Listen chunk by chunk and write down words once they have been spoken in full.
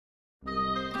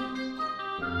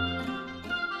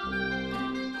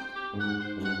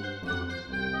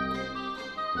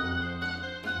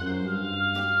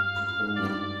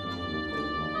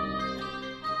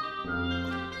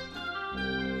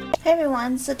Hi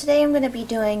everyone, so today I'm going to be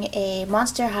doing a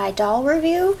Monster High doll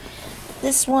review.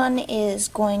 This one is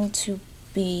going to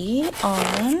be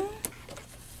on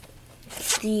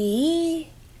the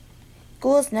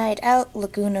Ghouls Night Out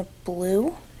Lagoona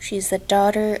Blue. She's the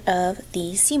daughter of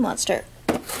the sea monster.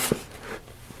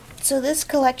 So this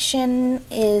collection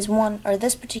is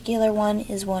this particular one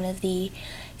is one of the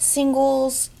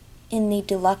singles in the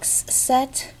deluxe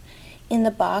set. In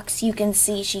the box, you can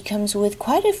see she comes with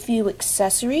quite a few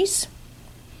accessories.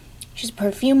 She's a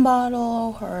perfume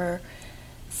bottle, her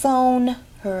phone,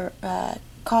 her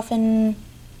coffin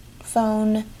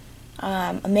phone,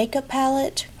 a makeup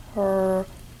palette, her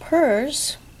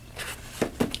purse.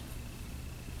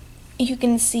 You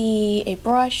can see a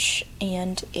brush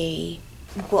and a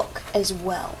book as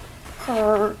well.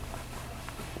 Her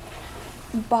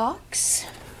box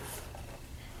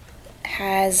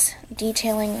has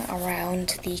detailing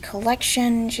around the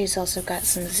collection. She's also got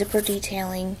some zipper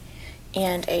detailing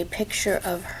and a picture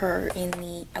of her in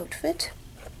the outfit.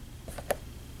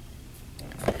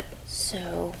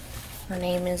 So her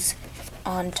name is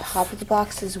on top of the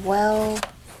box as well.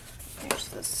 There's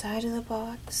the side of the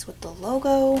box with the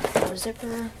logo or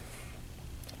zipper.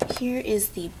 Here is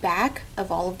the back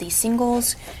of all of these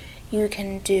singles you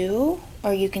can do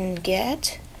or you can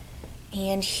get.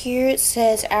 And here it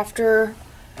says after,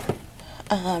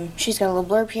 she's got a little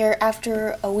blurb here,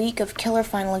 after a week of killer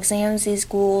final exams, these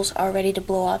ghouls are ready to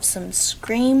blow off some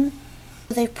scream.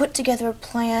 They've put together a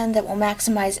plan that will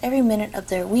maximize every minute of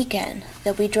their weekend.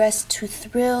 They'll be dressed to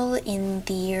thrill in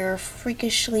their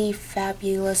freakishly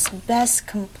fabulous best,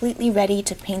 completely ready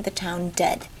to paint the town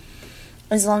dead,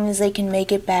 as long as they can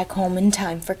make it back home in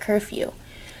time for curfew.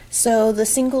 So the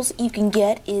singles you can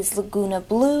get is Lagoona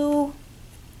Blue,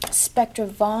 Spectre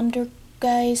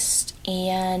Vondergeist,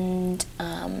 and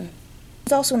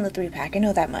it's also in the 3-pack. I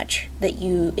know that much.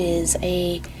 Is it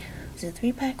a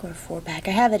 3-pack or a 4-pack?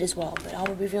 I have it as well, but I'll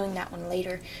be reviewing that one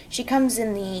later. She comes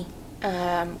in the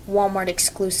Walmart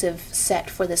exclusive set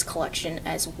for this collection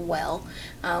as well,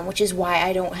 which is why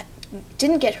I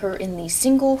didn't get her in the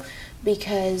single,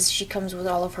 because she comes with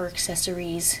all of her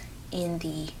accessories in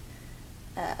the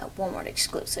Walmart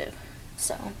exclusive.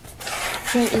 So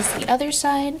here is the other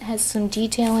side. It has some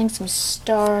detailing, some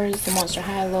stars, the Monster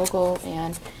High logo,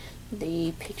 and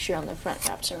the picture on the front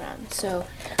wraps around. So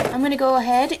I'm going to go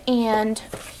ahead and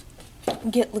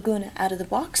get Lagoona out of the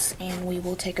box, and we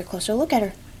will take a closer look at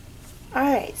her.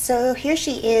 Alright, so here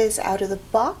she is out of the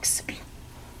box.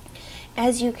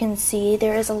 As you can see,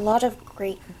 there is a lot of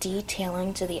great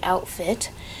detailing to the outfit.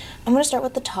 I'm going to start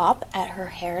with the top at her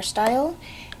hairstyle.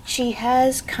 She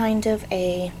has kind of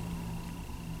a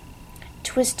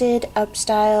twisted up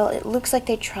style. It looks like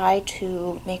they tried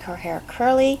to make her hair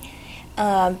curly,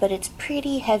 but it's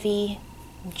pretty heavy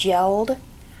gelled,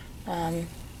 to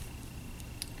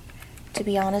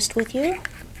be honest with you.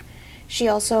 She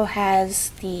also has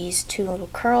these two little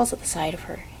curls at the side of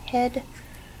her head.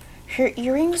 Her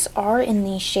earrings are in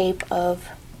the shape of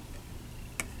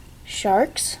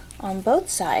sharks on both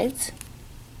sides,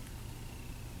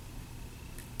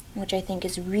 which I think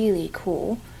is really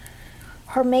cool.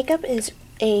 Her makeup is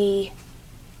a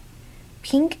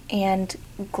pink and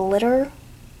glitter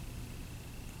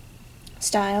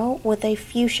style with a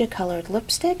fuchsia colored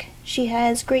lipstick. She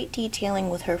has great detailing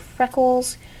with her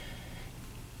freckles,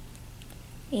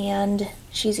 and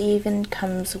she's even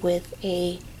comes with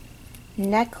a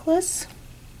necklace.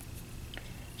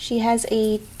 She has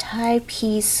a tie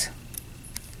piece,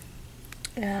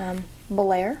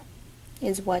 Belair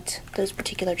is what those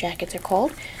particular jackets are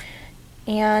called,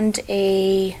 and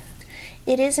it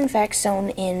is in fact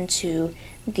sewn into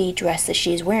the dress that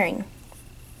she's wearing.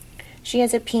 She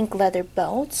has a pink leather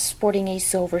belt sporting a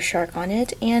silver shark on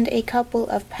it and a couple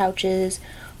of pouches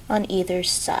on either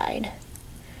side.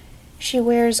 She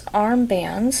wears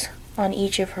armbands on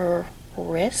each of her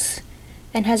wrists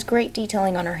and has great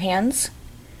detailing on her hands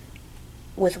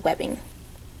with webbing.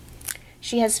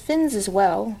 She has fins as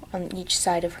well on each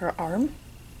side of her arm,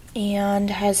 and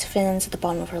has fins at the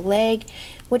bottom of her leg,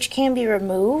 which can be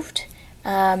removed.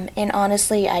 And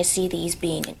honestly, I see these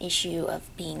being an issue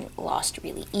of being lost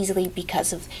really easily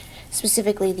because of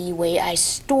specifically the way I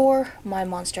store my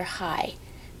Monster High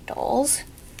dolls.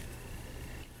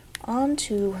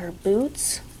 Onto her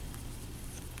boots.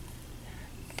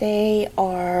 They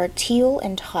are teal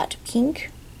and hot pink.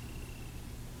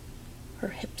 Her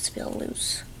hips feel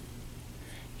loose.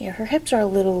 Yeah, her hips are a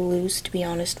little loose, to be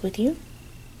honest with you.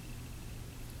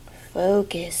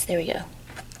 Focus. There we go.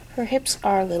 Her hips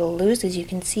are a little loose, as you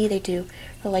can see.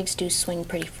 Her legs do swing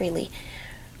pretty freely.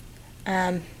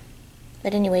 But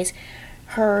anyways,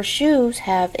 her shoes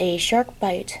have a shark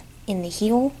bite in the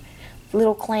heel,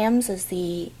 little clams as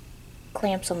the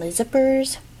clamps on the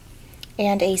zippers,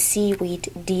 and a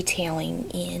seaweed detailing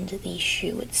in the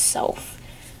shoe itself.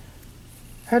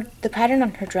 The pattern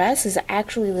on her dress is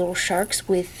actually little sharks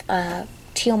with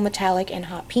teal metallic and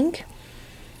hot pink,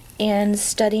 and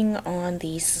studding on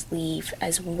the sleeve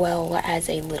as well as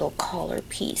a little collar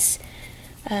piece.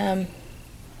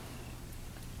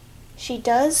 She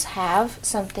does have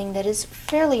something that is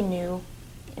fairly new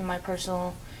in my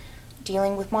personal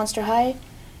dealing with Monster High.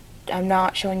 I'm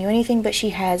not showing you anything, but she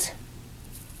has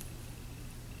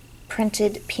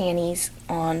printed panties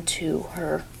onto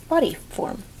her body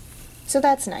form. So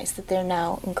that's nice that they're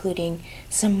now including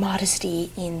some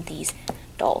modesty in these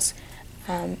dolls.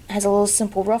 Has a little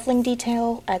simple ruffling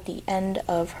detail at the end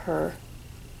of her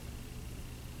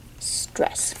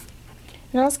dress.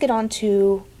 Now let's get on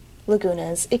to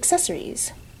Lagoona's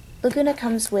accessories. Lagoona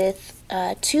comes with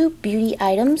 2 beauty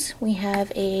items. We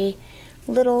have a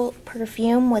little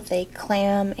perfume with a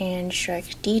clam and shark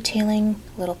detailing,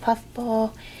 little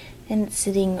puffball, and it's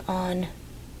sitting on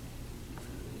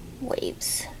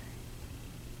waves.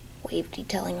 Wave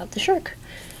detailing of the shark.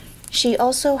 She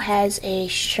also has a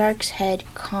shark's head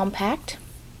compact.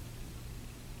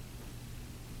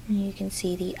 You can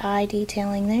see the eye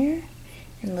detailing there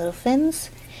and little fins.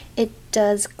 It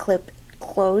does clip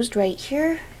closed right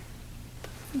here,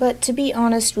 but to be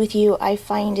honest with you, I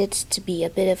find it to be a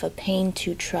bit of a pain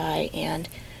to try and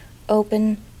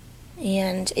open,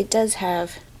 and it does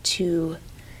have 2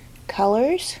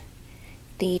 colors,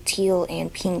 the teal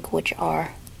and pink, which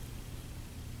are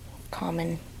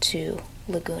common to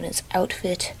Lagoona's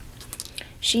outfit.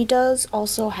 She does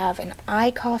also have an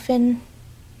eye coffin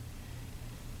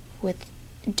with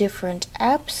different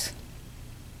apps,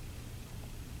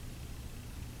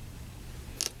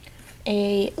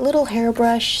 a little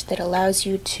hairbrush that allows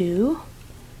you to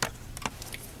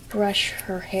brush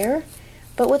her hair,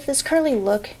 but with this curly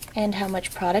look and how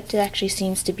much product it actually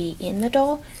seems to be in the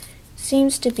doll,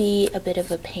 seems to be a bit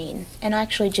of a pain and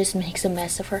actually just makes a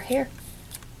mess of her hair.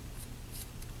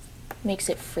 Makes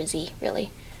it frizzy,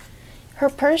 really. Her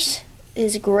purse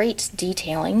is great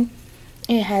detailing.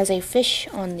 It has a fish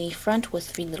on the front with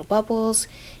 3 little bubbles,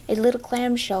 a little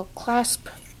clamshell clasp,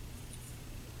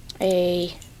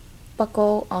 a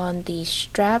buckle on the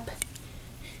strap,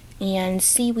 and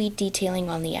seaweed detailing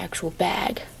on the actual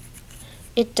bag.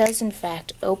 It does in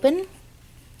fact open,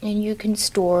 and you can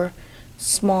store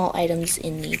small items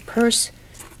in the purse,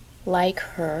 like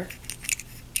her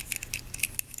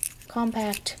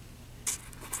compact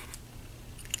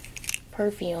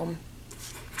perfume,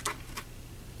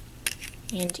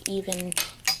 and even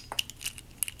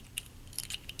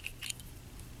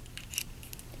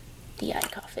the eye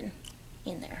coffin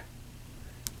in there,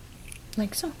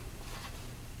 like so.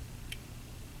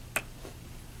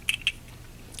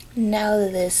 Now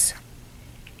that this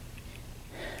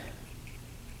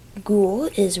ghoul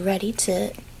is ready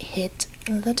to hit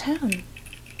the town.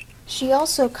 She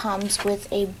also comes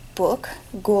with a book,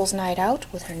 Ghouls Night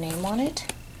Out, with her name on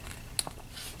it,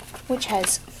 which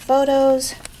has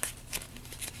photos,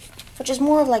 which is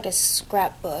more of like a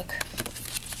scrapbook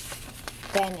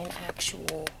than an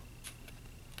actual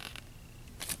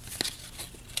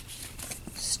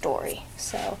story.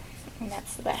 So, and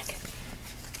that's the back.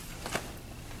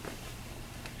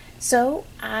 So,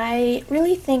 I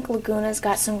really think Lagoona's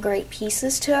got some great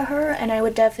pieces to her, and I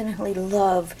would definitely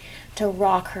love to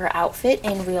rock her outfit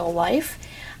in real life.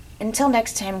 Until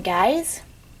next time, guys,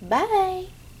 bye!